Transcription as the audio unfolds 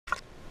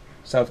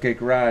Southgate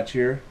Garage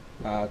here.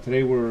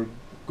 Today we're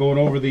going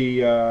over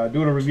the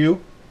doing a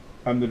review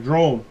on the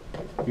drone.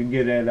 You can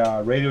get it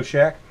at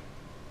Radioshack.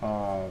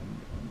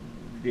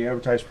 The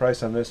advertised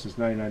price on this is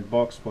 99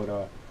 bucks,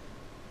 but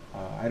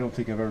I don't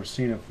think I've ever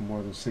seen it for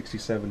more than 60,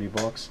 70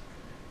 bucks.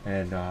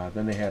 And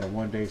then they had a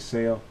one-day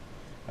sale.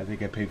 I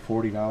think I paid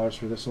 $40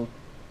 for this one.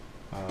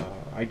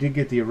 I did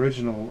get the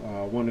original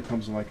one that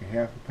comes in like a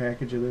half a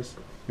package of this.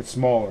 It's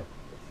smaller.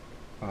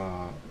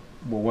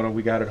 Well, when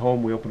we got it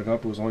home, we opened it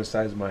up. It was only the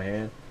size of my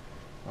hand.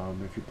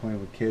 If you're playing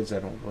with kids, I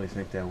don't really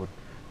think that would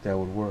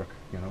work.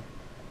 You know,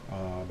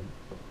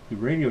 the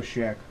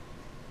Radioshack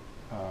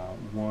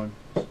one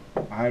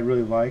I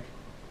really like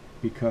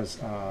because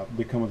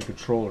they come with a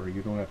controller.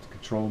 You don't have to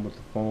control them with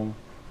the phone.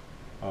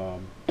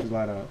 There's a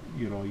lot of,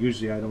 you know,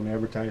 usually I don't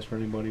advertise for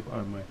anybody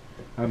on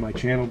my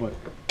channel, but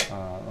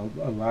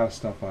a lot of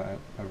stuff I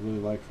really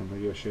like from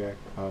Radioshack.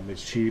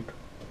 It's cheap,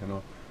 you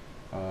know.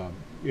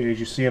 As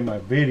you see in my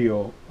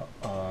video's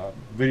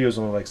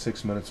only like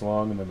 6 minutes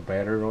long, and then the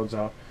battery runs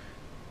out.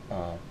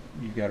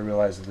 You got to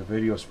realize that the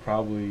video is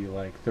probably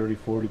like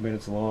 30-40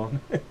 minutes long,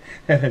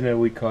 and then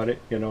we cut it,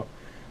 you know.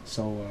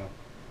 So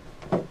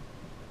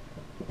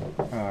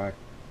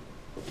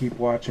keep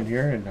watching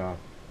here, and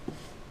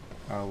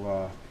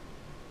I'll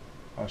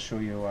show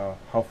you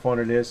how fun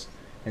it is,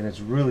 and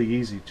it's really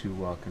easy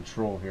to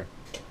control here.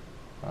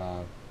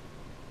 I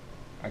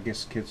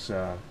guess kids,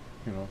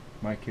 you know,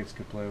 my kids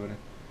could play with it.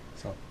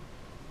 So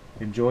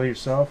enjoy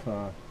yourself.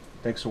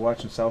 Thanks for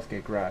watching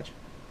Southgate Garage.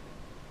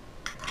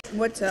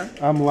 What's up?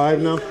 I'm live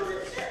now,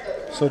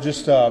 so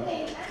just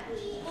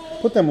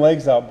put them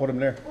legs out and put them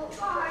there.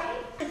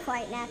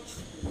 Fight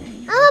next.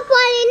 I'm gonna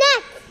play it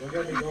next. We're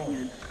gonna be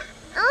going.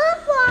 I'm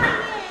gonna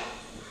play it.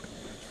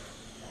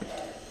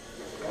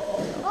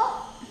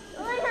 Oh,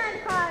 my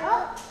hand card.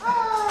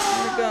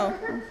 Where'd it go?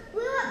 We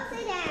went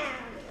upside down.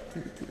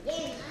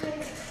 Yeah,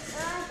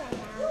 upside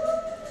down.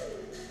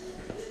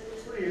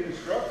 Pretty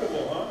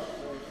indestructible, huh?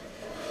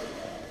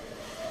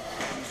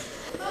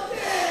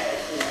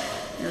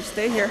 Here,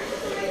 stay here.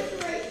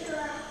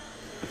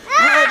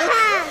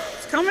 Ah!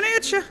 It's coming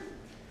at you.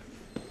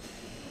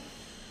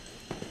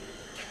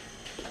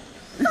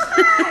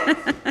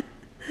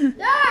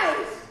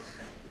 Guys!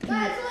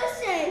 Guys,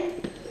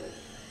 listen!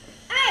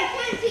 Hey,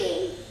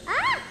 Kenzie!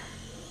 Ah!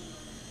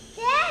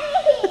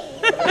 Daddy!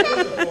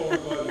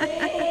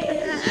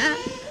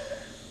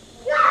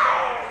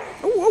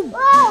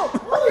 Whoa!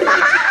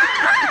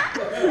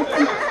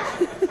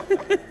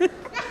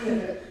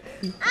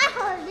 I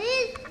heard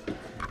this.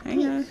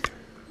 Hang on.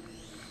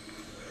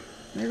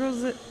 There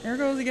goes it. There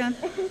goes again.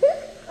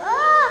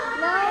 Oh,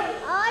 no.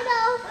 Oh,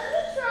 no.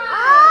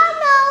 Oh,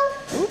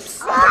 no.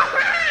 Oops.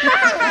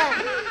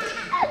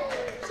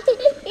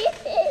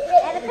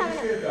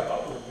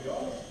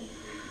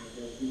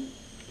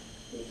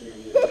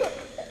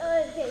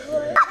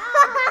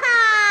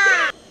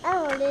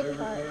 Oh, this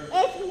part.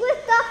 It's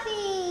with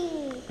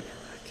stuffing.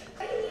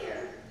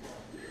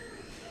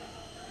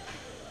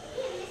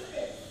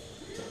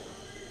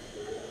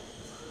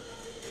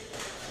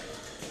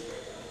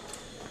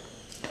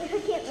 I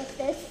can't miss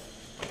this.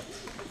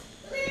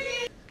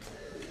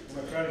 I'm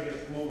gonna try to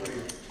get them over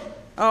here.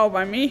 Oh,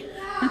 by me?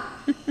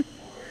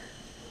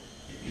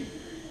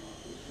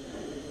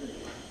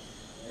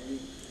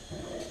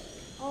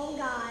 Oh,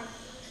 God.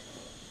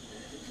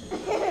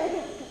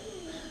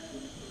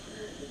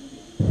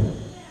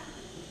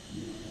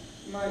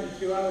 Come on, you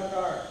two out of the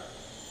car.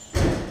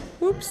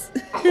 Whoops.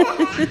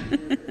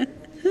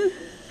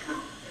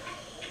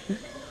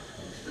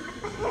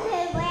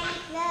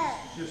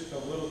 Just a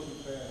little too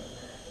fast.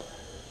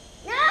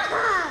 No!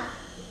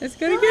 It's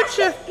gonna get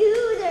you.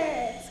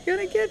 Scooter. It's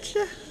gonna get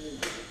you.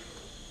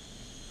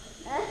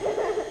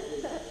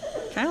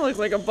 Kind of looks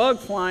like a bug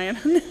flying.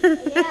 Yeah,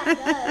 it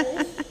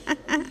does.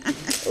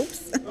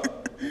 Oops.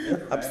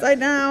 Upside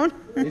down.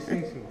 Yeah,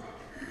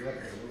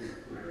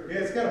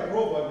 it's got a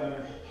pro button on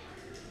it.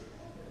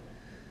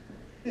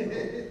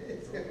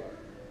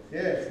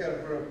 It's got a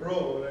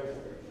pro.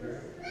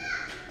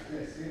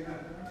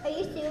 Are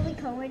you still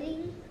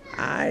recording?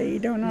 I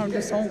don't know. I'm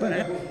just holding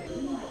it.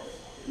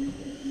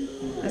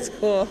 That's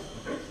cool.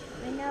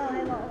 I know,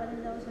 I want one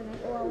of those when I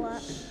grow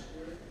up.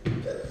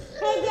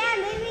 Hey, Dad,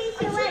 maybe you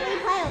should let me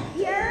play a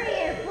pure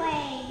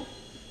airplane.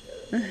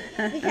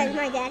 Because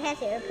my dad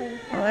has airplanes.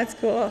 Oh, that's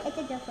cool. It's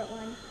a different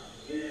one.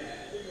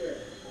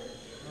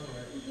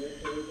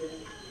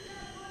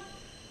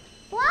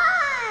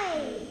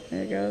 Why?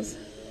 There it goes.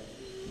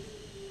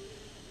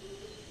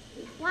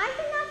 Why is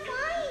it not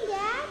flying,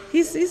 Dad?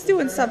 He's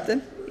doing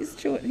something. He's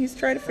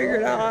trying to figure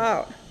it all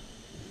out.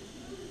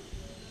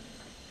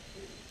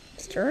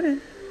 It's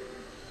turning.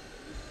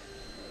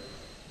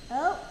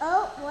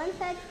 Oh, one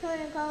side's going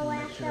to go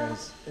after.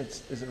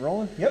 Is it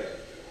rolling? Yep.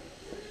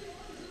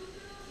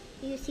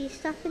 Do you see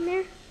stuff in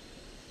there?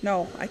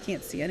 No, I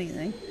can't see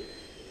anything.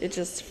 It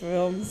just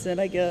films it,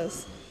 I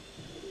guess.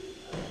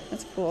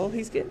 That's cool.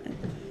 He's getting it.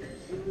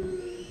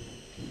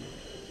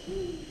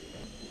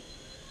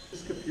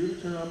 This computer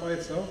turn? computer turn on by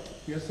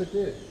itself? Yes, it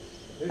did.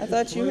 I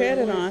thought you had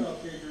it on.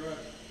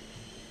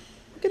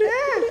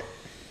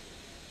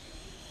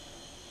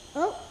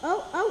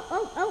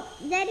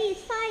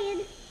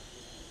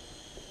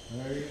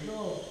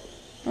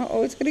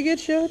 Oh, it's gonna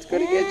get you. It's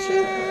gonna get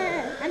you.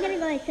 I'm gonna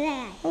go like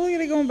that. Oh, look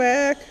at it going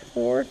back,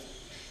 forth.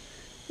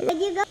 Did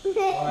you go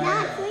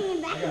not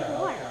swinging back and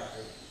forth?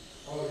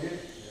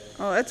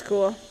 Oh, that's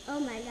cool. Oh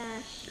my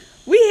gosh.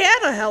 We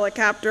had a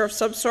helicopter of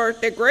some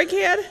sort that Greg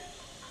had.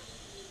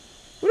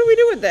 What do we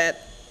do with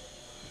that?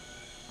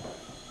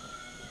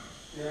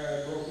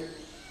 Yeah, I broke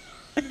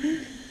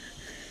it.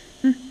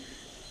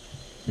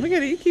 Look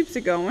at it. He keeps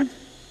it going.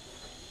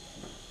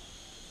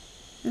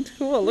 That's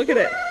cool. Look at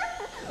it.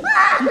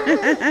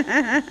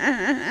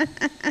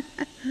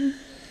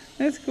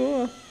 That's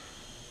cool.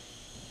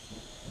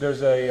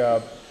 There's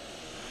a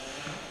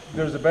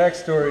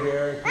backstory to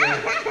Eric.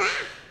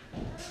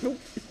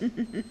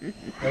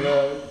 And,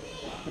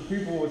 the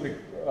people with the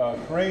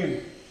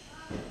crane,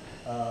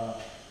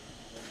 what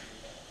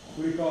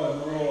do you call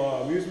it,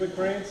 rural amusement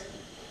cranes?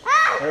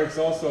 Eric's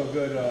also a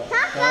good.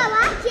 Papa,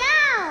 watch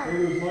out! He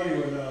lose money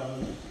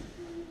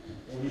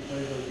when he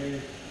plays those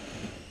games.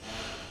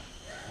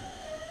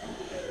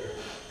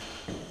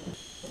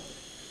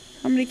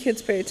 How many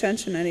kids pay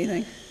attention to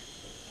anything?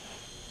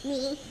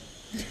 Me.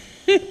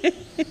 Well, maybe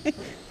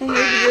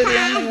you're the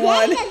only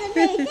one. Dad doesn't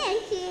pay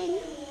attention.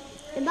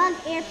 The bug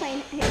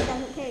airplane here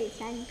doesn't pay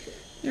attention.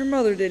 Your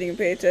mother didn't even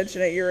pay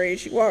attention at your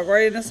age. She walked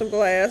right into some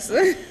glass.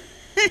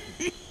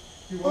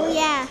 Oh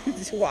yeah.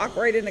 Just walk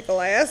right into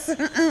glass.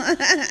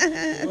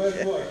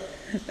 What?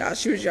 No,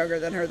 she was younger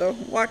than her though.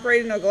 Walked right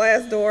into a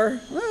glass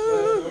door.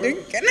 Oh,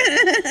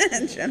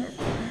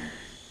 Jennifer.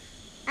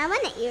 I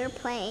want an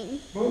airplane.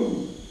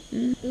 Boom.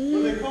 What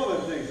do they call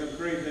them things, them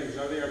crane things?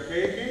 Are they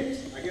arcade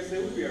games? I guess they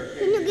would be arcade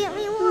Can you games. get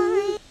me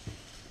one?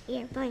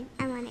 Airplane.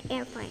 I want an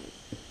airplane.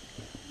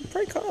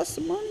 Probably cost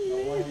some money,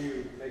 man. When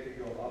you make it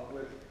go up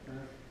with,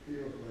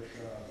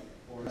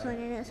 It's one of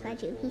those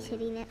budget. He's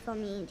hitting it for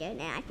me, and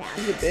now I found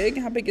Is it. it big?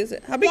 How big is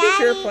it? How big is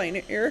your Daddy.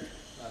 airplane, Eric?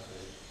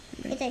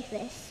 It's like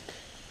this.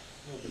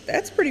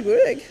 That's pretty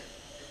big.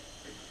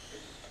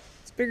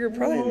 It's bigger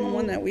probably than the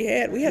one that we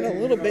had. We had a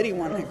little bitty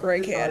one that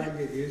Greg had.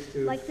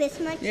 Like this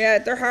much? Yeah,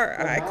 they're hard.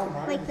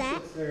 Like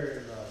that?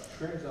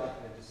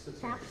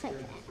 That's like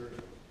that.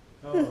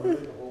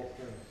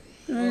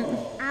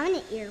 I want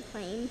an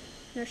airplane.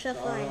 They're so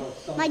fun.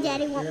 My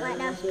daddy won't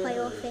let us play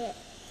with it.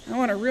 I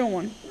want a real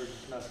one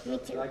Me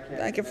too.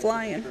 that I can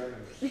fly in.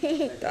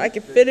 That I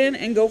can fit in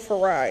and go for a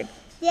ride.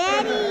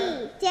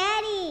 Daddy!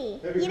 Daddy!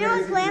 You know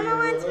what Grandma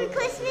wants for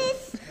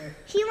Christmas?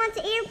 She wants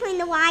an airplane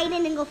to ride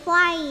in and go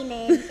flying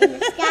in the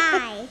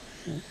sky.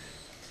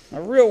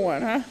 A real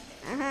one, huh?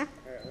 Uh-huh. Alright,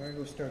 we're gonna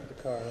go start the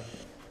car.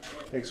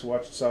 Thanks for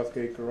watching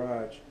Southgate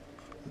Garage.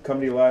 We come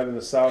to you live in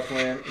the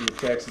Southland in the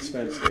tax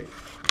expense state.